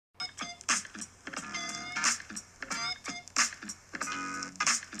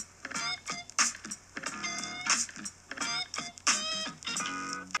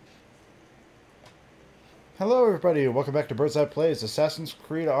Hello everybody, welcome back to Bird's Eye Plays Assassin's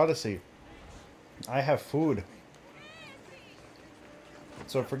Creed Odyssey. I have food.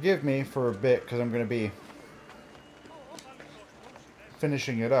 So forgive me for a bit, because I'm going to be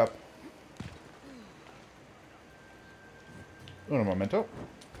finishing it up. Un momento.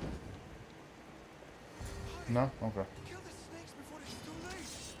 No? Okay.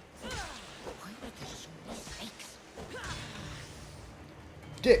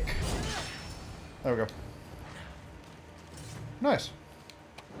 Dick! There we go. Nice.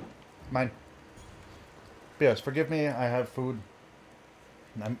 Mine. But yes, forgive me, I have food.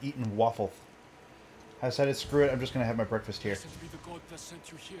 And I'm eating waffle. I decided, screw it, I'm just gonna have my breakfast here. Blessed be the God that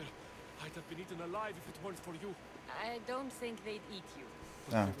sent you here. I'd have been eaten alive if it weren't for you. I don't think they'd eat you.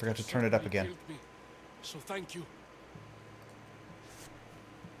 Oh, I forgot to turn it up again. Me. So thank you.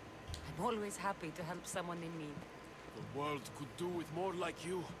 I'm always happy to help someone in need. The world could do with more like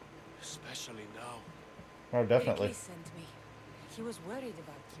you. Especially now. Oh, definitely. He sent me. He was worried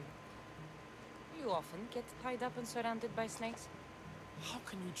about you. You often get tied up and surrounded by snakes? How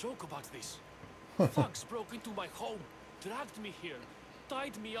can you joke about this? Thugs broke into my home, dragged me here,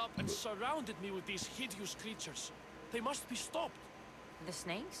 tied me up and surrounded me with these hideous creatures. They must be stopped. The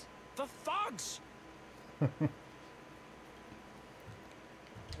snakes? The thugs! Why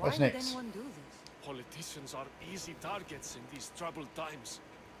would snakes? anyone do this? Politicians are easy targets in these troubled times.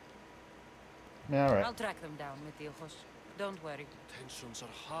 Yeah, alright. I'll track them down, Metiojos. Don't worry. Tensions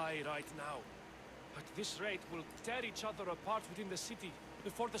are high right now. At this rate, we'll tear each other apart within the city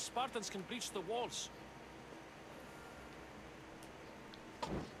before the Spartans can breach the walls.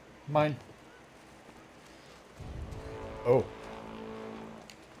 Mine. Oh.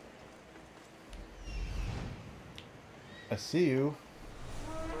 I see you.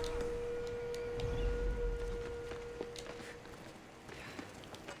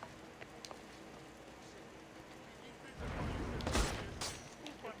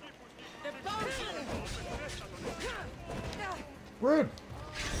 Rude.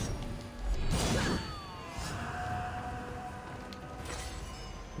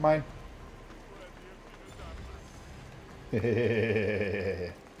 Mine.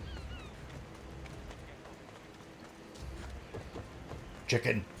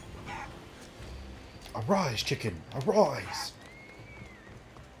 Chicken. Arise, chicken. Arise.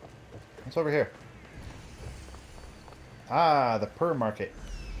 What's over here? Ah, the Purr Market.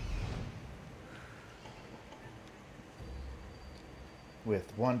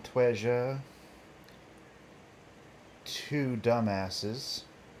 With one treasure, two dumbasses,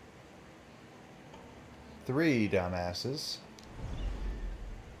 three dumbasses.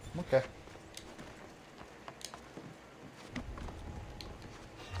 Okay.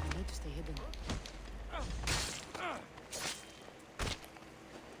 I need to stay hidden.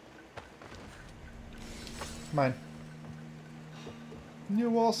 Mine.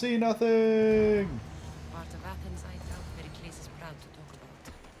 You all see nothing! Part of Athens I doubt Pericles is proud to talk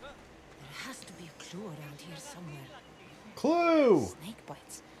about. There has to be a clue around here somewhere. Clue! Snake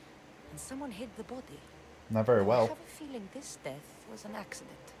bites. And someone hid the body. Not very I well. have a feeling this death was an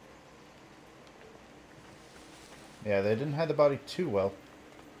accident. Yeah, they didn't hide the body too well.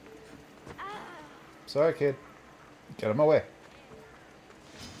 Sorry, kid. Get out of my way.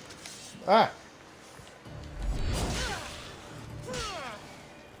 Ah!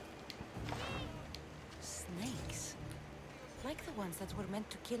 Snakes. Like the ones that were meant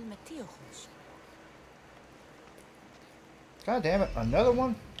to kill Metiojos. God damn it, another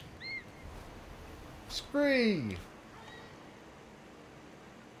one? Scree!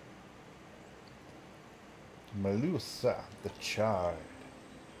 Melusa, the Charred.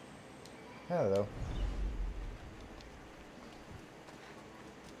 Hello.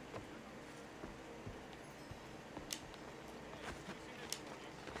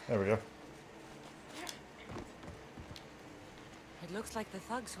 There we go. It looks like the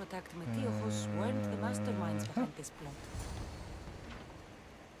thugs who attacked Metiojos weren't the masterminds behind this plot.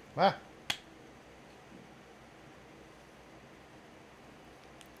 Ah!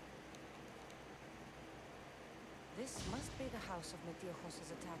 This must be the house of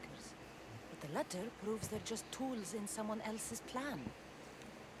Metiojos' attackers. But the letter proves they're just tools in someone else's plan.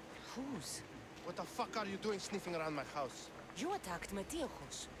 Whose? What the fuck are you doing sniffing around my house? You attacked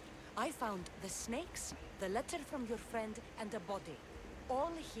Metiojos. I found the snakes, the letter from your friend, and a body.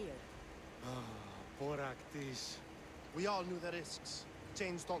 All here. Poor Actis. We all knew the risks.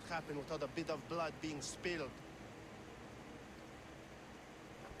 Change don't happen without a bit of blood being spilled.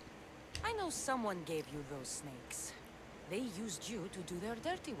 I know someone gave you those snakes. They used you to do their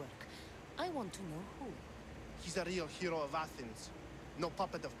dirty work. I want to know who. He's a real hero of Athens. No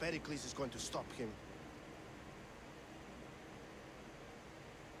puppet of Pericles is going to stop him.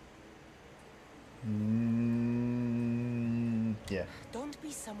 Yeah. Don't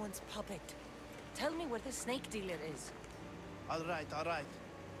be someone's puppet. Tell me where the snake dealer is. All right, all right.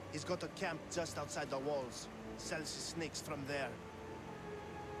 He's got a camp just outside the walls. Sells his snakes from there.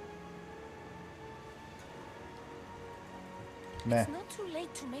 Meh. It's not too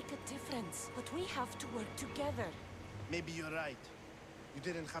late to make a difference, but we have to work together. Maybe you're right. You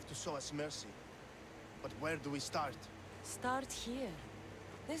didn't have to show us mercy. But where do we start? Start here.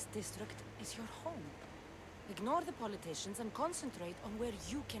 This district is your home. Ignore the politicians and concentrate on where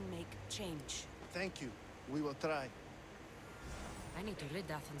you can make change. Thank you. We will try. I need to rid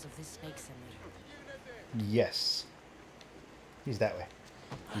Athens of this snake sender. Yes. He's that way.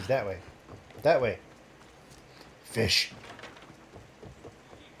 He's that way. That way. Fish.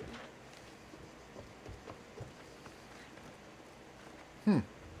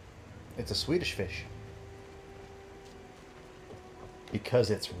 It's a Swedish fish. Because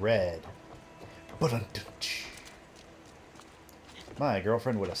it's red. My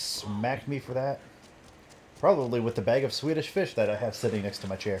girlfriend would have smacked me for that. Probably with the bag of Swedish fish that I have sitting next to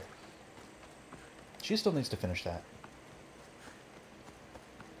my chair. She still needs to finish that.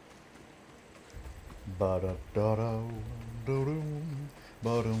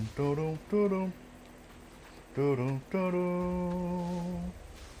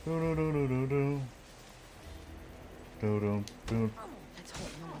 Let's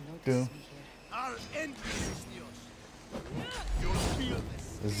hope no one notices me here. I'll end this, Dios. You'll feel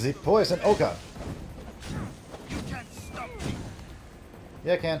this. The poison. Oh god. You can't stop me.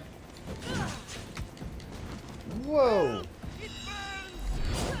 Yeah, I can. Whoa.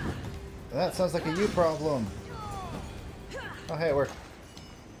 That sounds like a you problem. Oh, hey, it worked.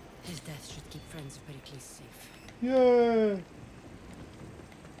 His death should keep friends of Pericles safe. Yay!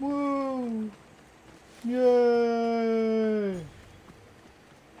 Woo! Yay!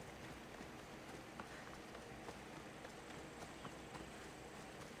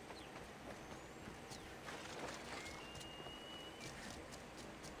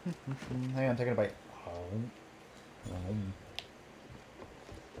 Hang on, taking a bite.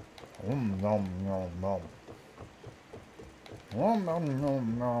 Nom nom nom nom. Nom nom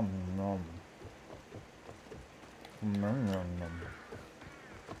nom nom nom. Nom nom nom.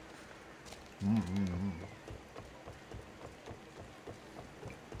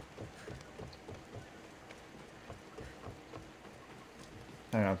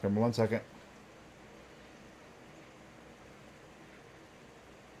 Hang on, give me 1 second.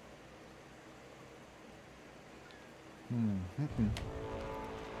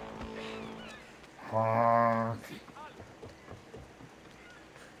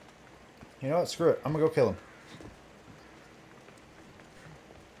 You know what? Screw it. I'm gonna go kill him.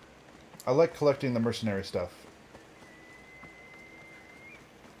 I like collecting the mercenary stuff.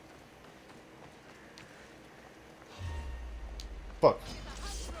 Fuck.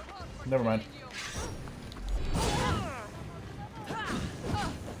 Never mind.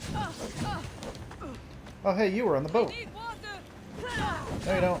 Oh, hey, you were on the boat.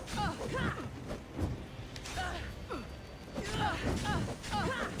 No, you don't.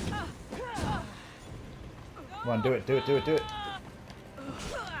 Come on, do it, do it, do it, do it.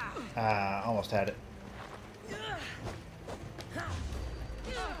 Ah, almost had it.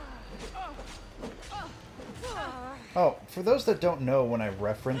 Oh, for those that don't know, when I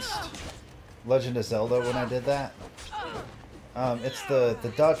referenced Legend of Zelda when I did that, it's the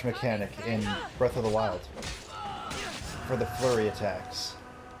dodge mechanic in Breath of the Wild for the flurry attacks.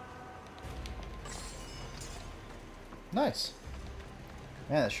 Nice.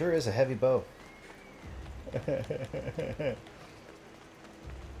 Man, that sure is a heavy bow.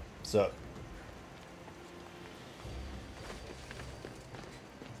 Sup?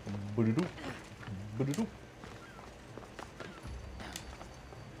 Boo-doo-doo. Boo-doo-doo.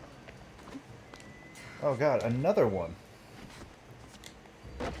 Oh god, another one.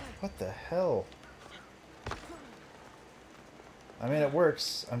 What the hell? I mean, it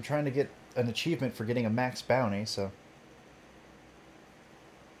works. I'm trying to get an achievement for getting a max bounty, so...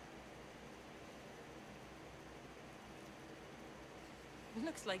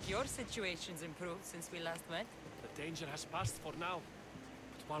 Looks like your situation's improved since we last met. The danger has passed for now.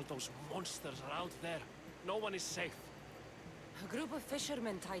 But while those monsters are out there, no one is safe. A group of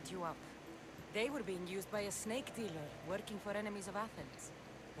fishermen tied you up. They were being used by a snake dealer, working for enemies of Athens.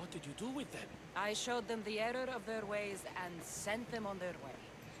 What did you do with them? I showed them the error of their ways and sent them on their way.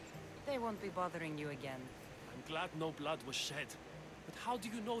 They won't be bothering you again. I'm glad no blood was shed. But how do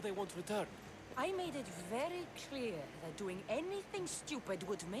you know they won't return? I made it very clear that doing anything stupid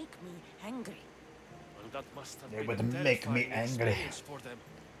would make me angry. Well, that must have It been would a make me terrifying angry. experience for them.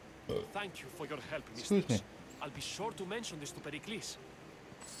 Thank you for your help, Excuse me. mistress. I'll be sure to mention this to Pericles.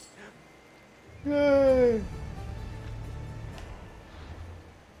 Yay!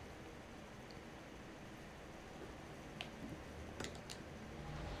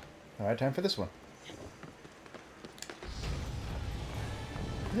 Alright, time for this one.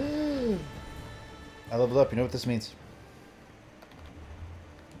 I leveled up, you know what this means.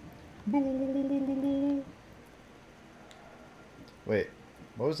 Wait,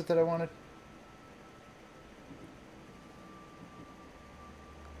 what was it that I wanted?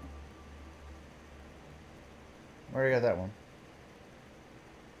 Where I got that one?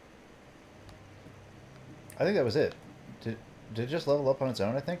 I think that was it. Did it just level up on its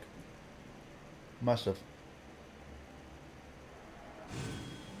own, I think? Must have.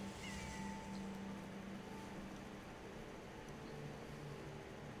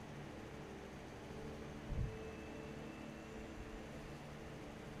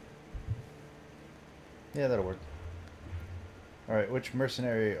 Yeah, that'll work. Alright, which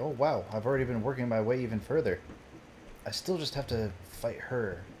mercenary... Oh, wow. I've already been working my way even further. I still just have to fight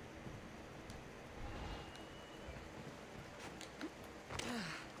her.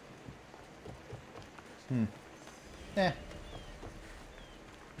 Eh.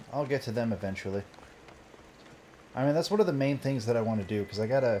 I'll get to them eventually. I mean, that's one of the main things that I want to do, because I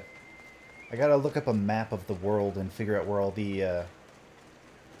gotta look up a map of the world and figure out where all the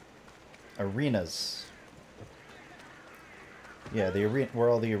arenas... Yeah, where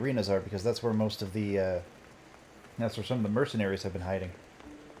all the arenas are, because that's where most of the, that's where some of the mercenaries have been hiding.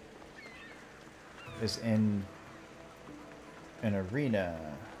 Is in an arena.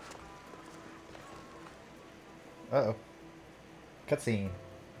 Uh-oh. Cutscene.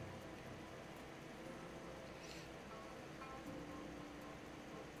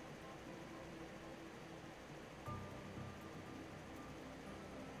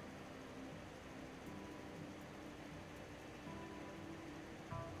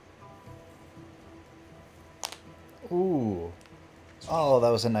 Ooh. Oh, that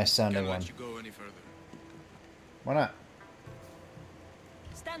was a nice sounding one. Can't let you go any further. Why not?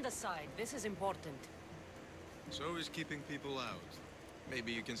 Stand aside. This is important. So is keeping people out.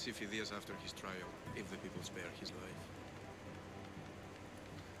 Maybe you can see Phidias after his trial, if the people spare his life.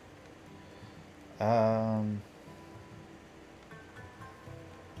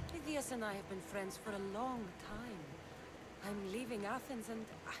 Phidias and I have been friends for a long time. I'm leaving Athens and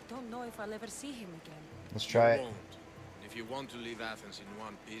I don't know if I'll ever see him again. Let's try You it. won't. If you want to leave Athens in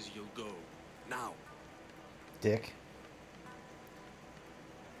one piece, you'll go. Now. Dick.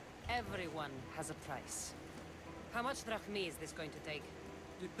 Everyone has a price. How much drachmi is this going to take?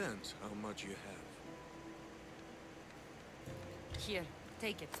 Depends how much you have. Here,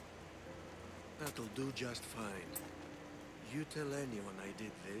 take it. That'll do just fine. You tell anyone I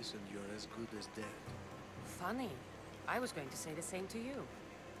did this and you're as good as dead. Funny. I was going to say the same to you.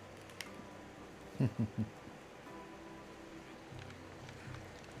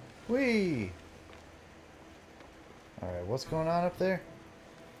 Whee! Alright, what's going on up there?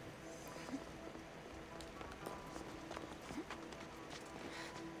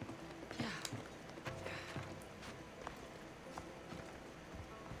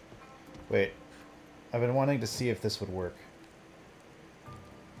 Wait. I've been wanting to see if this would work.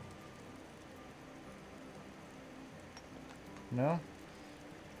 No?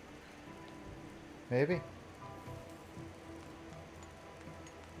 Maybe?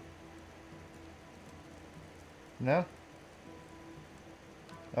 No?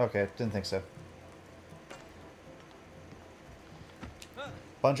 Okay, didn't think so.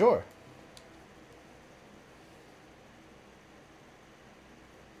 Bonjour!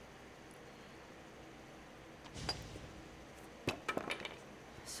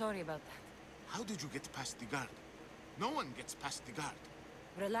 Sorry about that. How did you get past the guard? No one gets past the guard.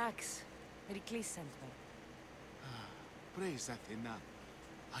 Relax. Pericles sent me. Praise Athena.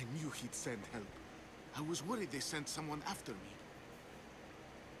 I knew he'd send help. I was worried they sent someone after me.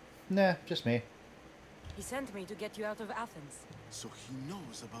 Nah, just me. He sent me to get you out of Athens. So he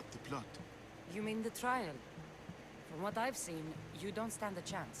knows about the plot. You mean the trial? From what I've seen, you don't stand a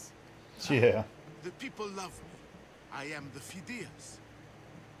chance. Yeah. The people love me. I am the Phidias.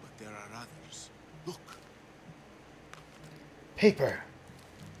 But there are others. Look. Paper!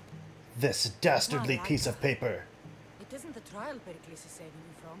 This dastardly Come on, piece of paper! It isn't the trial Pericles is saving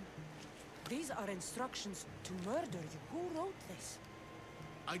you from. These are instructions to murder you. Who wrote this?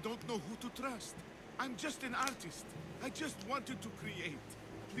 I don't know who to trust. I'm just an artist. I just wanted to create.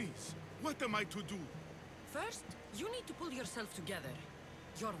 Please, what am I to do? First, you need to pull yourself together.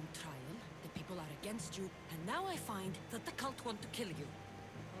 You're on trial, the people are against you, and now I find that the cult want to kill you.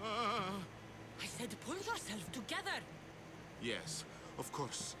 I said pull yourself together. Yes, of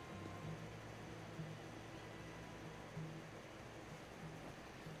course.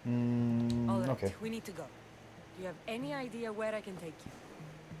 All right, Okay. we need to go. Do you have any idea where I can take you?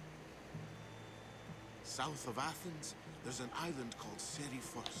 South of Athens, there's an island called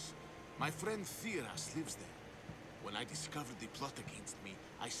Serifos. My friend Theras lives there. When I discovered the plot against me,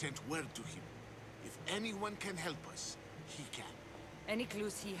 I sent word to him. If anyone can help us, he can. Any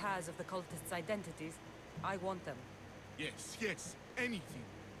clues he has of the cultists' identities, I want them. Yes, yes, anything.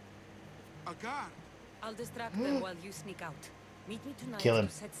 A guard. I'll distract them while you sneak out. Meet me tonight Kill him.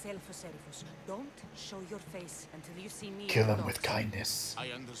 to set sail for Serifos. Don't show your face until you see me. Kill and the him with dogs. kindness.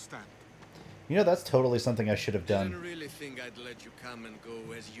 I understand. You know, that's totally something I should have done. Didn't really think I'd let you come and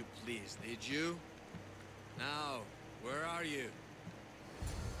go as you please, did you? Now, where are you?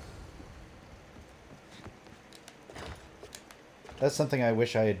 That's something I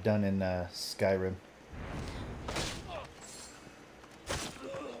wish I had done in Skyrim.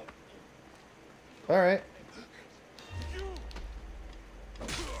 Alright.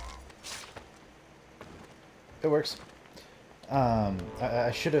 It works.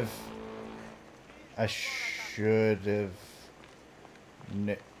 I should have... I should have...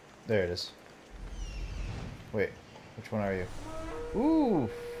 There it is. Wait, which one are you? Ooh,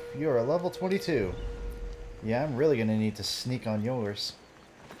 you're a level 22. Yeah, I'm really gonna need to sneak on yours.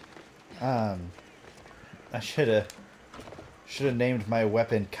 I should have named my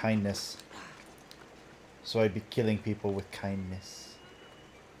weapon Kindness. So I'd be killing people with kindness.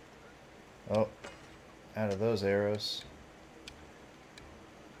 Oh, out of those arrows.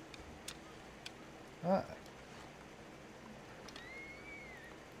 Ah.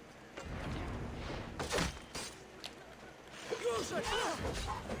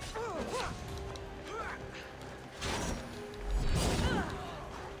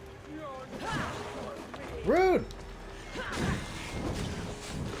 Rude!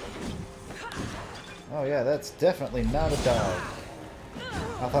 Oh yeah, that's definitely not a dog.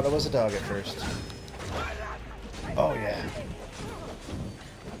 I thought it was a dog at first. Oh yeah.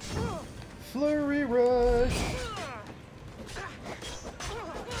 Flurry rush!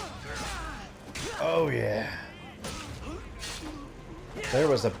 Oh yeah. There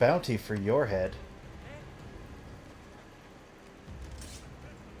was a bounty for your head.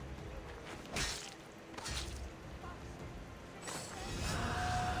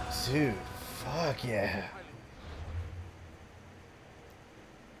 Dude, fuck yeah.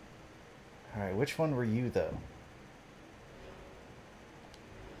 Alright, which one were you, though?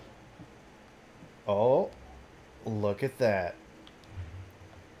 Oh, look at that.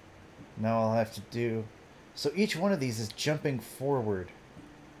 Now I'll have to do... So each one of these is jumping forward.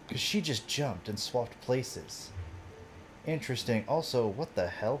 Because she just jumped and swapped places. Interesting. Also, what the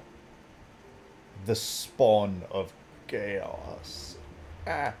hell? The spawn of chaos.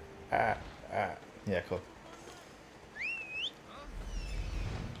 Ah. Yeah, cool.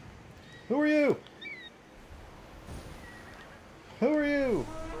 Who are you? Who are you?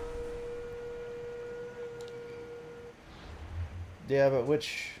 Yeah, but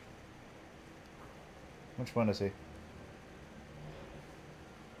which one is he?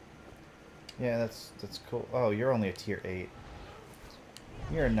 Yeah, that's cool. Oh, you're only a tier 8.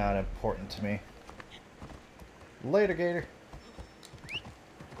 You're not important to me. Later, Gator.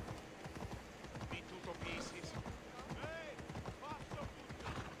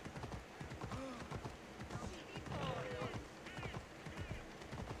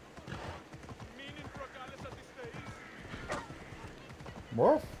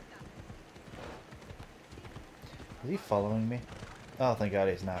 Morph? Is he following me? Oh, thank God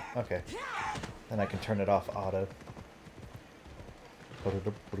he's not. Okay. Then I can turn it off auto.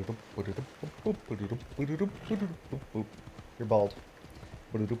 You're bald.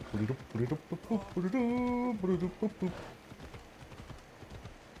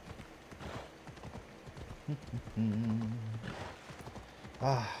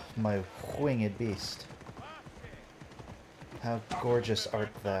 Ah, my winged beast. How gorgeous art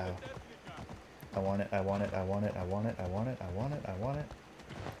thou. I want it, I want it, I want it, I want it, I want it, I want it, I want it.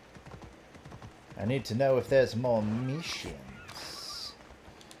 I need to know if there's more missions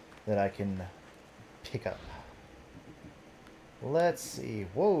that I can pick up. Let's see.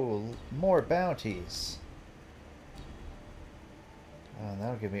 Whoa, more bounties. Oh,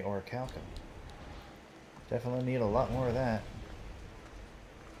 that'll give me orichalcum. Definitely need a lot more of that.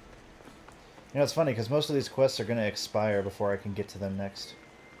 You know, it's funny, because most of these quests are going to expire before I can get to them next.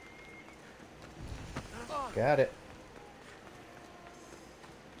 Got it.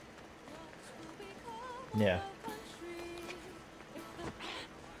 Yeah.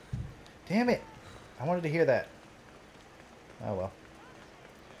 Damn it! I wanted to hear that. Oh well.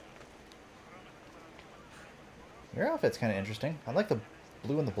 Your outfit's kind of interesting. I like the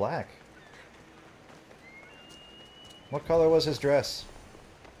blue and the black. What color was his dress?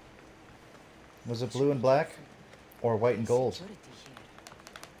 Was it blue and black? Or white and gold?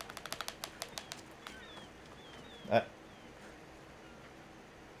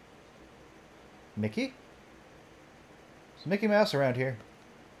 Mickey? Is Mickey Mouse around here?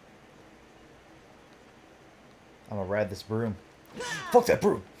 I'm gonna ride this broom. Fuck that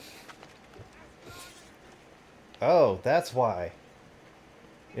broom! Oh, that's why.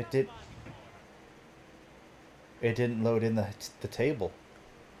 It didn't load in the table.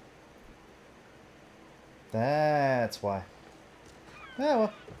 That's why.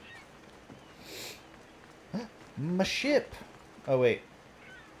 Oh well. My ship! Oh wait.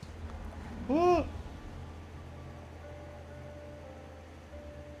 Woo!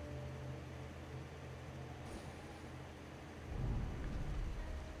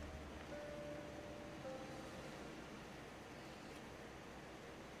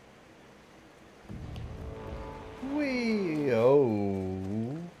 Wee!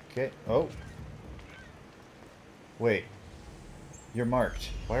 Oh. Okay. Oh. Wait. You're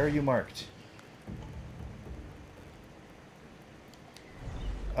marked. Why are you marked?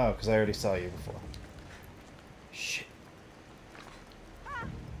 Oh, because I already saw you before. Shit.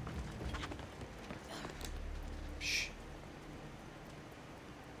 Shh.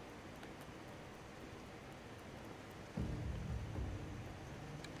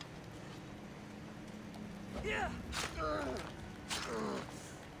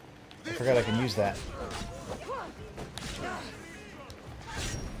 I forgot I can use that.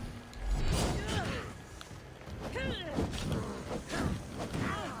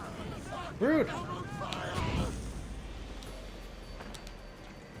 Rude.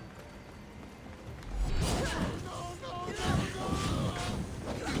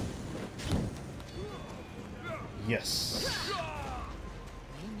 Yes.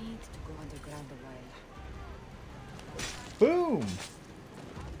 We need to go underground a while. Boom.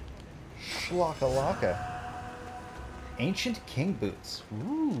 Shlaka-laka. Ancient king boots.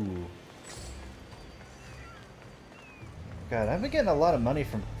 Ooh. God, I've been getting a lot of money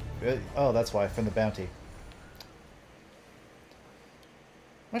from... Oh, that's why, from the bounty.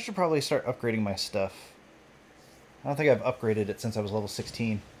 I should probably start upgrading my stuff. I don't think I've upgraded it since I was level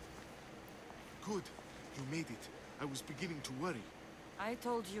 16. Good. You made it. I was beginning to worry. I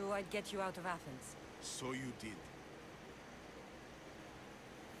told you I'd get you out of Athens. So you did.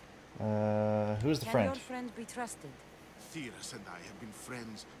 Who's the Can friend? your friend be trusted? Theras and I have been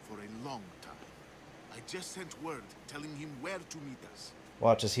friends for a long time. I just sent word telling him where to meet us.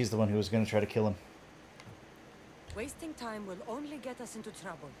 Watch as he's the one who was going to try to kill him. Wasting time will only get us into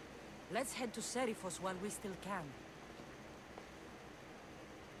trouble. Let's head to Seriphos while we still can.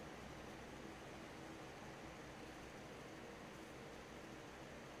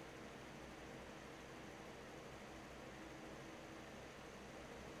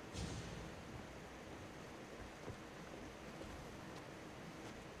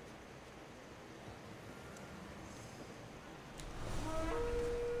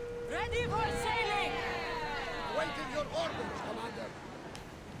 Ready for sailing! Waiting your orders, Commander.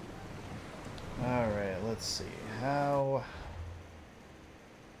 Alright, let's see. How...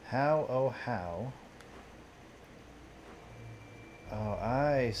 Oh,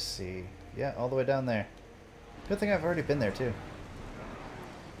 I see. Yeah, all the way down there. Good thing I've already been there, too.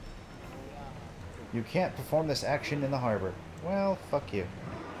 You can't perform this action in the harbor. Well, fuck you.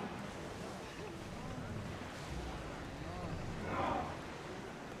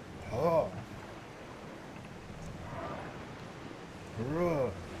 Oh.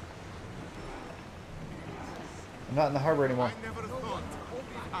 Ugh. I'm not in the harbor anymore. I never thought.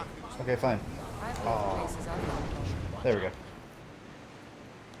 Okay, fine. There we go.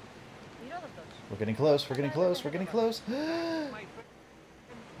 We're getting close, we're getting close, we're getting close.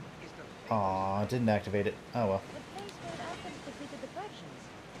 Aw, didn't activate it. Oh well.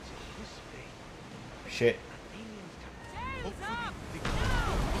 Shit.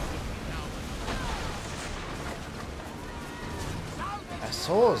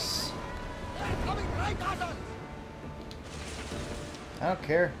 Assholes! I don't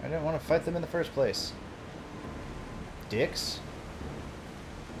care. I didn't want to fight them in the first place. Dicks.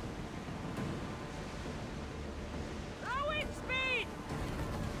 Rowing speed!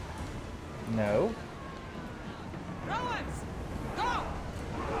 No. Rowers! Go!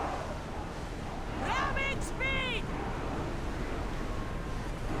 Ramming speed!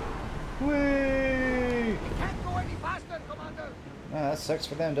 Whee! Can't go any faster, Commander. Ah, that sucks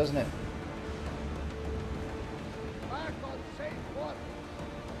for them, doesn't it?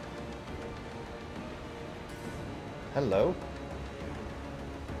 Hello?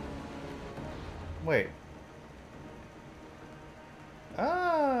 Wait.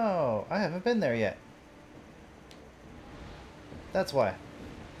 Oh, I haven't been there yet. That's why.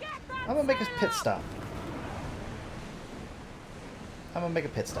 I'm gonna make a pit stop. I'm gonna make a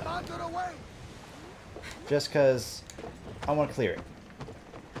pit stop. Just because I want to clear it.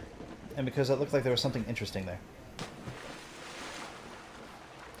 And because it looked like there was something interesting there.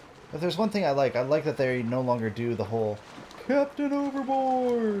 But there's one thing I like that they no longer do the whole Captain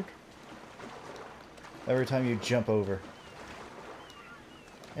Overboard every time you jump over.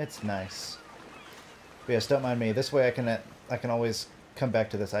 It's nice. But yes, don't mind me. This way I can always come back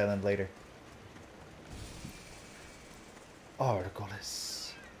to this island later.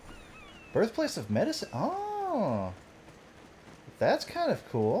 Argolis. Birthplace of medicine. Oh. That's kind of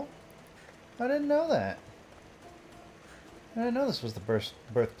cool. I didn't know that. I didn't know this was the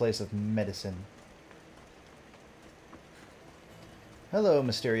birthplace of medicine. Hello,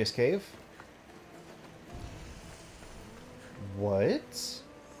 mysterious cave. What?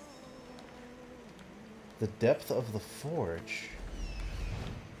 The depth of the forge.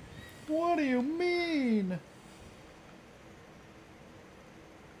 What do you mean?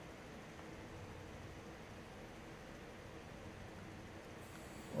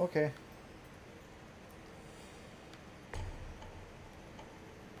 Okay.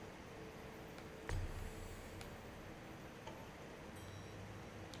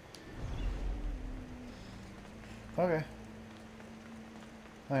 Okay.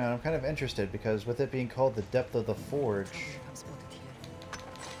 Hang on, I'm kind of interested because with it being called the depth of the forge.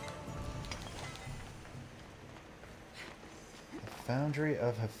 The Foundry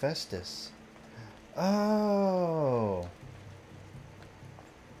of Hephaestus. Oh.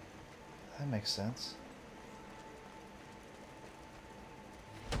 That makes sense.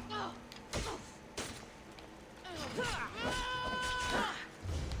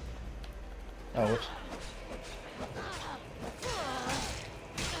 Oh, whoops.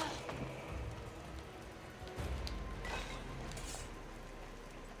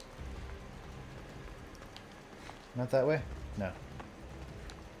 Not that way? No.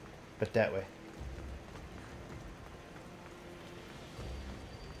 But that way.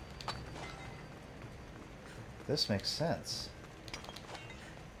 This makes sense.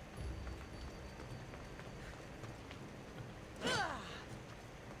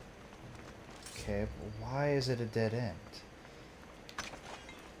 Okay, but why is it a dead end?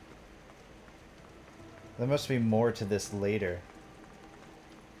 There must be more to this later.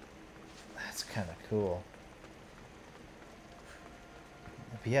 That's kind of cool.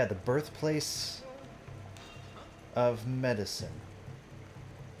 But yeah, the birthplace of medicine.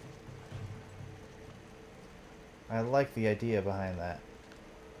 I like the idea behind that.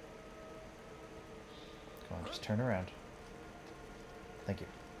 Come on, just turn around. Thank you.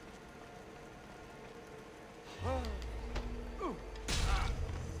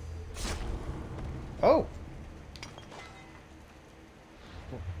 Oh!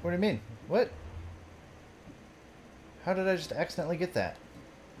 What do you mean? What? How did I just accidentally get that?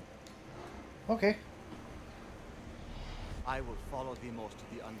 Okay. I will follow Demos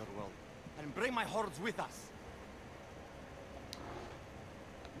to the underworld and bring my hordes with us.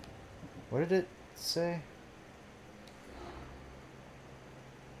 What did it say?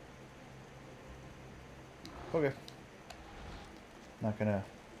 Okay. Not gonna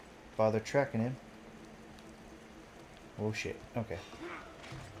bother tracking him. Oh shit. Okay.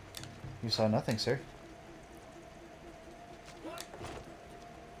 You saw nothing, sir.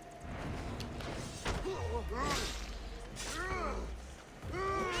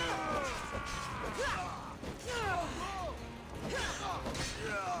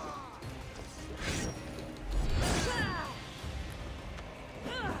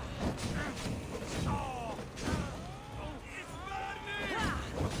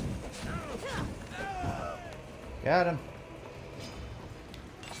 Got him.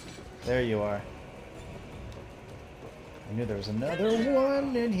 There you are. I knew there was another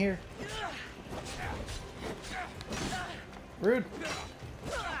one in here. Rude.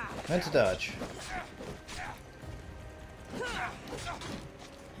 Meant to dodge.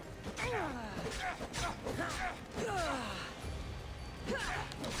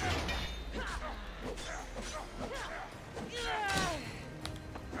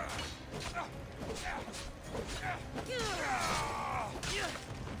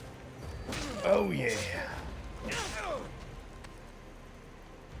 Oh yeah.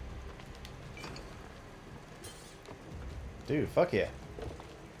 Dude, fuck yeah.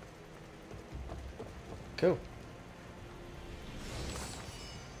 Cool.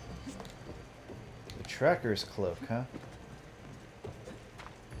 The Tracker's cloak, huh?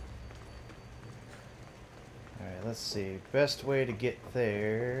 Alright, let's see. Best way to get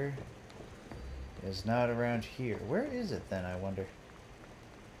there is not around here. Where is it then, I wonder?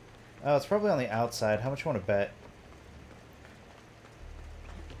 Oh, it's probably on the outside. How much you want to bet?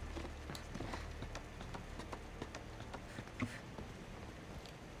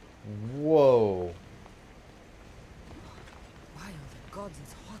 Whoa. By all the gods,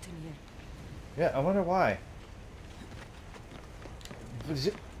 it's hot in here. Yeah, I wonder why. Is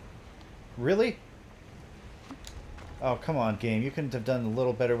it... Really? Oh, come on, game. You couldn't have done a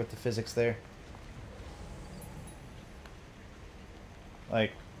little better with the physics there.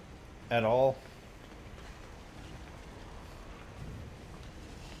 Like, at all.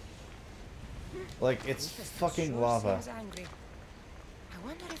 Like, it's fucking lava. Seems angry. I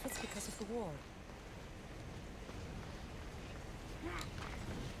wonder if it's because of the war.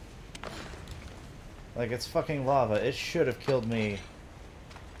 Like, it's fucking lava. It should have killed me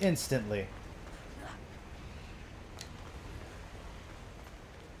instantly.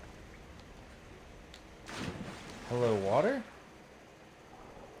 Hello, water?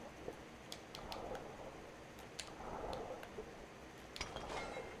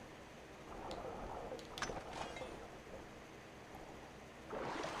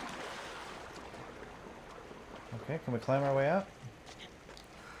 Okay, can we climb our way out?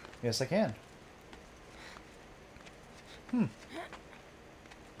 Yes, I can. Hmm.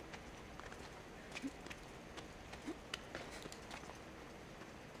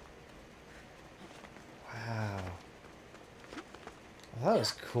 Wow. Well, that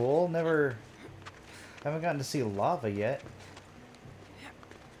was cool. Haven't gotten to see lava yet.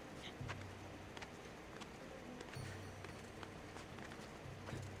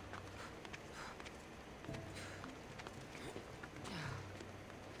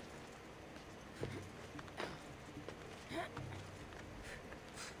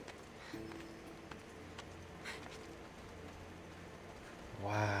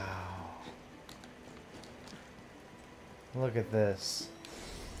 Wow. Look at this.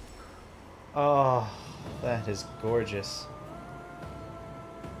 Oh, that is gorgeous.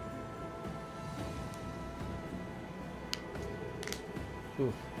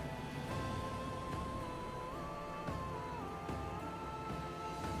 Oof.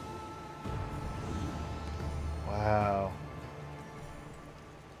 Wow.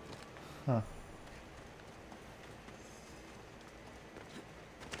 Huh.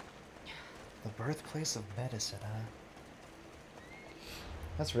 The birthplace of medicine, huh?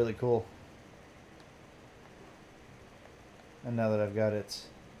 That's really cool. And now that I've got it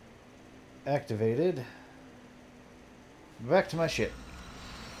activated, back to my ship.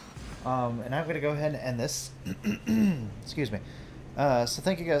 And I'm going to go ahead and end this. Excuse me. So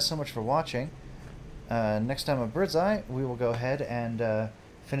thank you guys so much for watching. Next time on Bird's Eye, we will go ahead and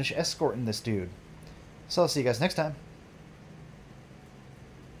finish escorting this dude. So I'll see you guys next time.